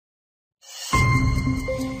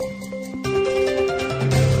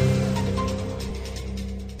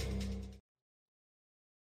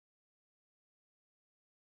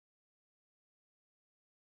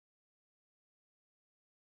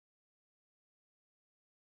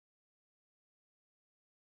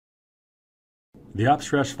The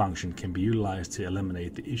OPSTHRSH function can be utilized to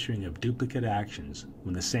eliminate the issuing of duplicate actions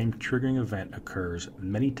when the same triggering event occurs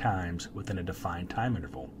many times within a defined time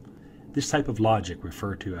interval. This type of logic,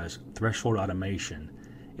 referred to as threshold automation,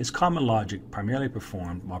 is common logic primarily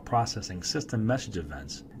performed while processing system message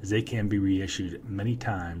events, as they can be reissued many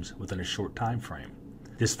times within a short time frame.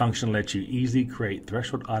 This function lets you easily create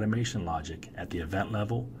threshold automation logic at the event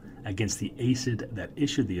level against the ACID that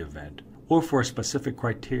issued the event, or for a specific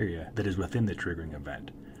criteria that is within the triggering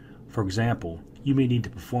event. For example, you may need to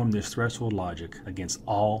perform this threshold logic against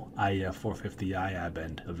all IEF450I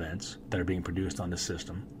append events that are being produced on the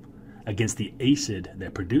system, against the ACID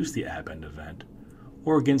that produced the append event,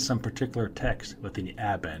 or against some particular text within the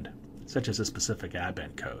append, such as a specific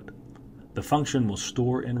append code. The function will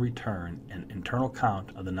store and return an internal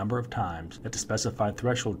count of the number of times that the specified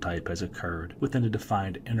threshold type has occurred within a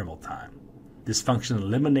defined interval time. This function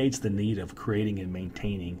eliminates the need of creating and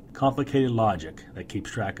maintaining complicated logic that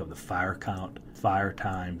keeps track of the fire count, fire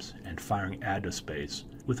times, and firing address space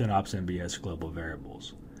within OPS MVS global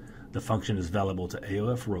variables. The function is available to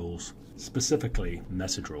AOF rules, specifically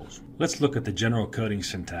message rules. Let's look at the general coding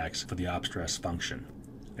syntax for the OPSTHRSH function.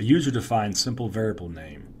 A user-defined simple variable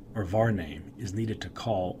name, or var name, is needed to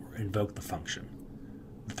call or invoke the function.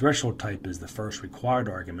 The threshold type is the first required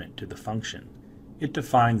argument to the function. It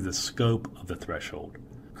defines the scope of the threshold.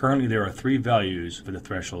 Currently there are 3 values for the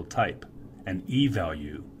threshold type: an E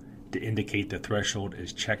value to indicate the threshold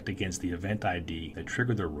is checked against the event ID that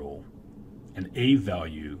triggered the rule, an A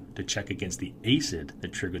value to check against the ACID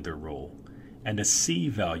that triggered the rule, and a C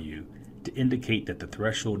value to indicate that the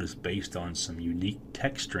threshold is based on some unique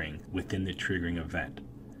text string within the triggering event.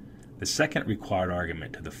 The second required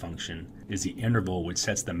argument to the function is the interval which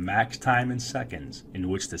sets the max time in seconds in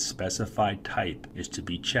which the specified type is to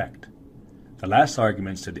be checked. The last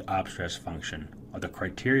arguments to the OPSTHRSH function are the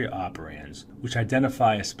criteria operands, which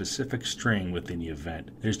identify a specific string within the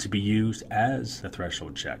event that is to be used as the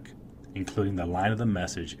threshold check, including the line of the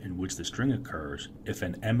message in which the string occurs if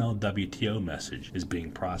an MLWTO message is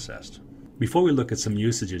being processed. Before we look at some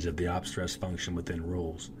usages of the OPSTHRSH function within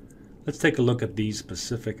rules, let's take a look at these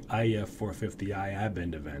specific IEF450I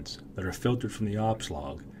append events that are filtered from the OPS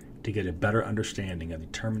log to get a better understanding of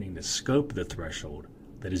determining the scope of the threshold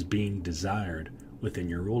that is being desired within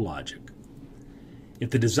your rule logic. If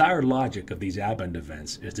the desired logic of these append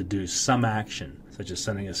events is to do some action, such as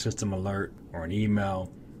sending a system alert or an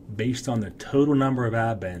email, based on the total number of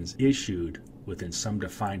appends issued within some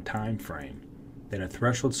defined time frame, then a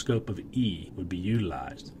threshold scope of E would be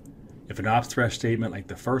utilized. If an OPSTHRSH statement like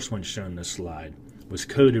the first one shown in this slide was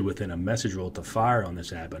coded within a message rule to fire on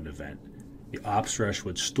this append event, the OPSTHRSH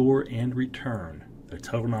would store and return the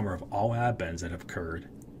total number of all appends that have occurred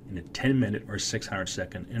in a 10-minute or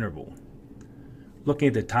 600-second interval. Looking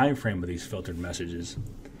at the time frame of these filtered messages,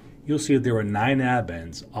 you'll see that there were 9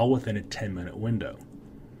 appends all within a 10-minute window.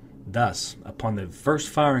 Thus, upon the first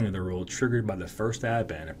firing of the rule triggered by the first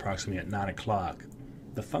append approximately at 9 o'clock,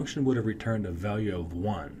 the function would have returned a value of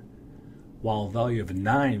 1, while a value of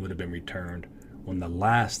 9 would have been returned when the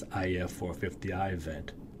last IEF450I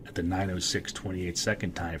event at the 9:06:28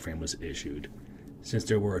 second time frame was issued, since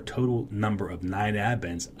there were a total number of 9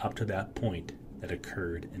 appends up to that point that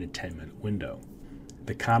occurred in a 10-minute window.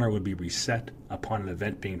 The counter would be reset upon an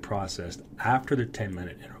event being processed after the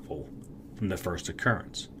 10-minute interval from the first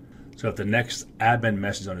occurrence. So if the next append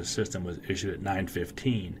message on the system was issued at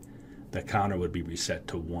 9:15, the counter would be reset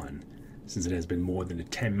to 1, since it has been more than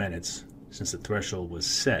 10 minutes since the threshold was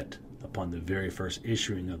set upon the very first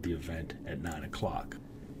issuing of the event at 9 o'clock.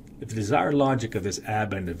 If the desired logic of this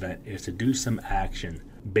append event is to do some action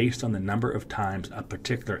based on the number of times a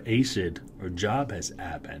particular ACID or job has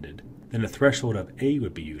appended, then a threshold of A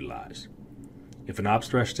would be utilized. If an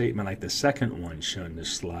OPSTHRSH statement like the second one shown in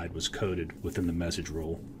this slide was coded within the message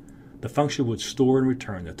rule, the function would store and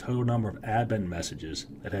return the total number of append messages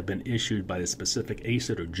that have been issued by the specific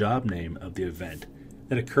ACID or job name of the event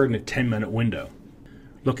that occurred in a 10-minute window.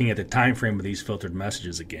 Looking at the time frame of these filtered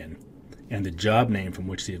messages again, and the job name from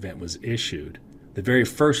which the event was issued, the very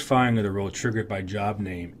first firing of the rule triggered by job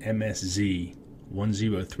name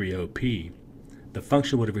MSZ1030P, the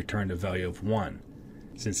function would have returned a value of 1,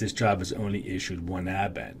 since this job has only issued 1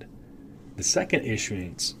 append. The second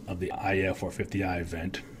issuance of the IEF450I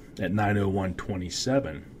event at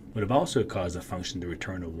 9:01:27 would have also caused the function to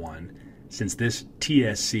return a 1, since this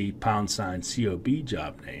TSC $COB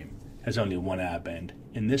job name has only 1 append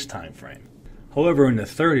in this time frame. However, in the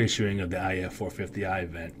third issuing of the IEF450I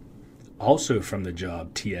event, also from the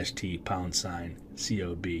job TST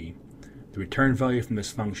 $COB, the return value from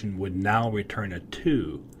this function would now return a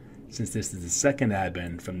 2, since this is the second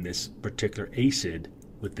adbend from this particular ACID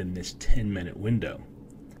within this 10-minute window.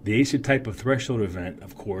 The ACID type of threshold event,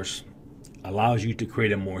 of course, allows you to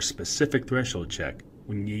create a more specific threshold check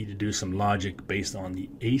when you need to do some logic based on the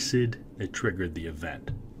ACID that triggered the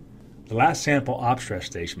event. The last sample OPSTHRSH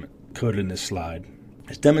statement coded in this slide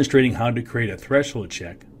is demonstrating how to create a threshold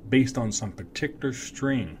check based on some particular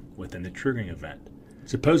string within the triggering event.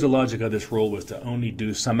 Suppose the logic of this rule was to only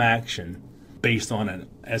do some action based on an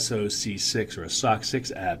SOC6 or a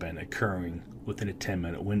SOC6 adbend occurring within a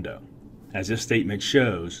 10-minute window. As this statement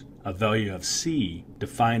shows, a value of C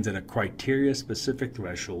defines that a criteria-specific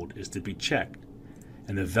threshold is to be checked,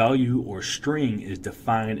 and the value or string is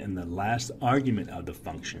defined in the last argument of the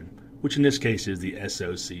function, which in this case is the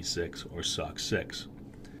SOC6 or SOC6.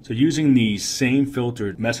 So using these same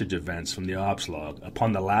filtered message events from the ops log,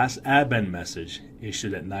 upon the last adbend message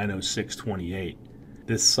issued at 9:06:28,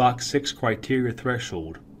 this SOC6 criteria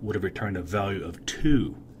threshold would have returned a value of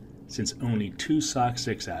 2, since only 2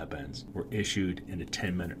 SOC6 adbends were issued in a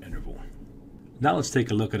 10-minute interval. Now let's take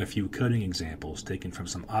a look at a few coding examples taken from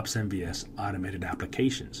some MVS automated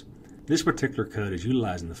applications. This particular code is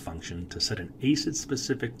utilizing the function to set an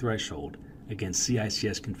ACID-specific threshold against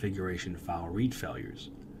CICS configuration file read failures.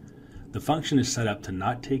 The function is set up to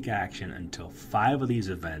not take action until 5 of these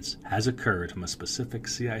events has occurred from a specific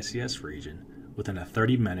CICS region within a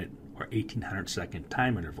 30-minute or 1800-second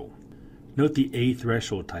time interval. Note the A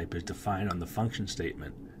threshold type is defined on the function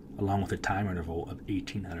statement along with a time interval of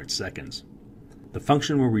 1800 seconds. The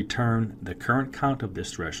function will return the current count of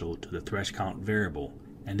this threshold to the thresh count variable,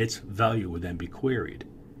 and its value will then be queried.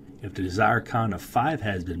 If the desired count of 5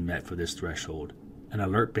 has been met for this threshold, an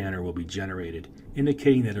alert banner will be generated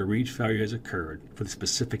indicating that a read failure has occurred for the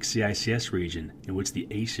specific CICS region in which the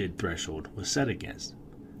ACID threshold was set against.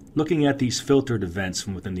 Looking at these filtered events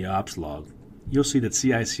from within the ops log, you'll see that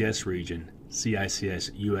CICS region,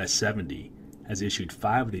 CICS US 70, has issued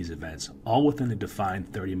 5 of these events, all within the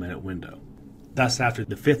defined 30-minute window. Thus, after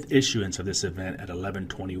the 5th issuance of this event at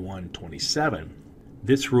 11:21:27,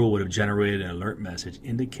 this rule would have generated an alert message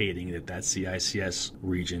indicating that that CICS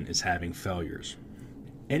region is having failures.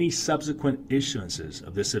 Any subsequent issuances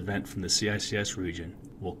of this event from the CICS region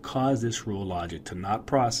will cause this rule logic to not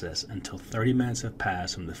process until 30 minutes have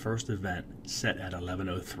passed from the first event set at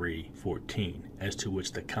 11:03:14, as to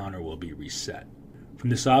which the counter will be reset. From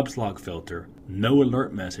this ops log filter, no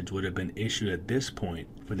alert message would have been issued at this point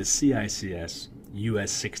for the CICS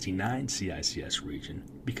US 69 CICS region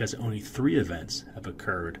because only 3 events have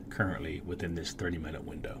occurred currently within this 30-minute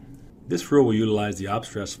window. This rule will utilize the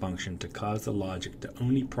OPSTHRSH function to cause the logic to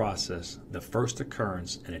only process the first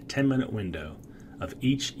occurrence in a 10-minute window of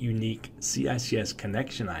each unique CICS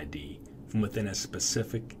connection ID from within a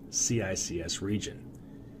specific CICS region.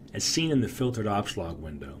 As seen in the filtered ops log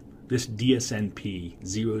window, this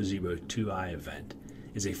DSNP002I event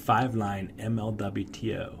is a 5-line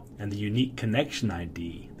MLWTO, and the unique connection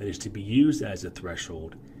ID that is to be used as a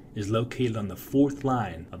threshold is located on the 4th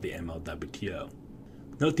line of the MLWTO.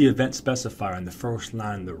 Note the event specifier on the first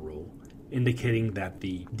line of the rule, indicating that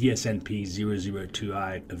the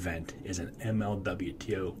DSNP002I event is an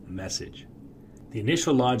MLWTO message. The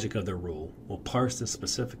initial logic of the rule will parse the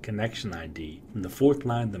specific connection ID from the 4th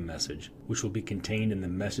line of the message, which will be contained in the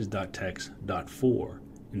message.text.4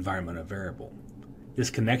 environmental variable. This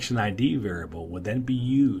connection ID variable will then be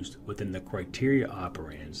used within the criteria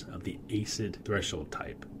operands of the ACID threshold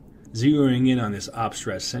type. Zeroing in on this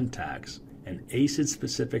OPSTHRSH syntax, an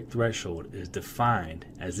ACID-specific threshold is defined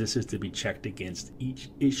as this is to be checked against each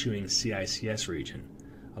issuing CICS region,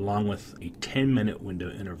 along with a 10-minute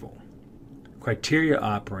window interval. Criteria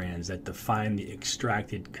operands that define the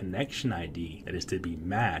extracted connection ID that is to be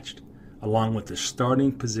matched, along with the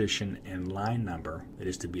starting position and line number that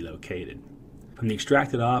is to be located. From the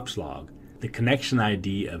extracted ops log, the connection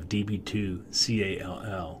ID of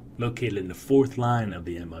DB2CALL, located in the 4th line of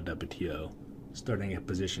the MLWTO, starting at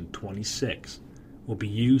position 26, will be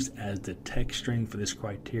used as the text string for this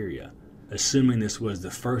criteria. Assuming this was the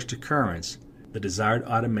first occurrence, the desired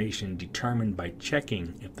automation determined by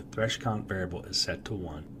checking if the thresh count variable is set to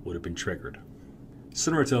 1 would have been triggered.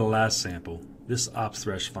 Similar to the last sample, this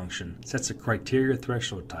OPSTHRSH function sets a criteria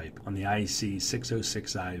threshold type on the IEC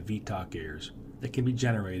 606I VTOC errors that can be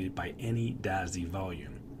generated by any DASD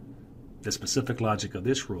volume. The specific logic of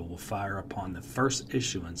this rule will fire upon the first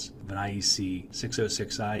issuance of an IEC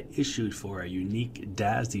 606I issued for a unique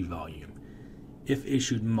DASD volume if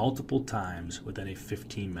issued multiple times within a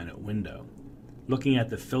 15-minute window. Looking at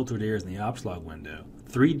the filtered errors in the ops log window,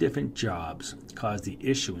 3 different jobs caused the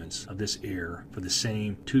issuance of this error for the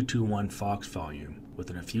same 221 Fox volume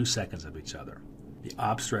within a few seconds of each other. The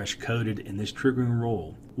OPSTHRSH coded in this triggering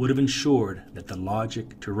rule would have ensured that the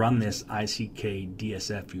logic to run this ICK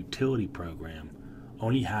DSF utility program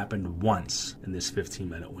only happened once in this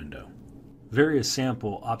 15-minute window. Various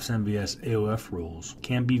sample OPS/MVS AOF rules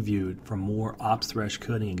can be viewed from more OPSTHRSH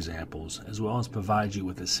coding examples, as well as provide you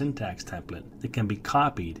with a syntax template that can be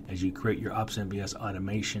copied as you create your OPS/MVS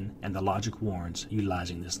automation and the logic warrants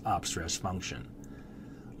utilizing this OPSTHRSH function.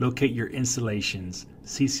 Locate your installation's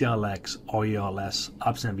CCLX RELS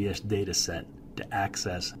OPS/MVS dataset to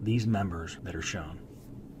access these members that are shown.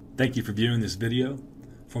 Thank you for viewing this video.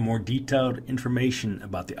 For more detailed information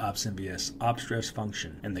about the OPS/MVS OPSTHRSH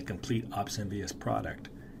function and the complete OPS/MVS product,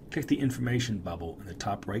 click the information bubble in the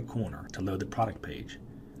top right corner to load the product page.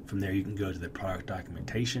 From there you can go to the product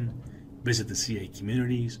documentation, visit the CA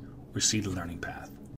communities, or see the learning path.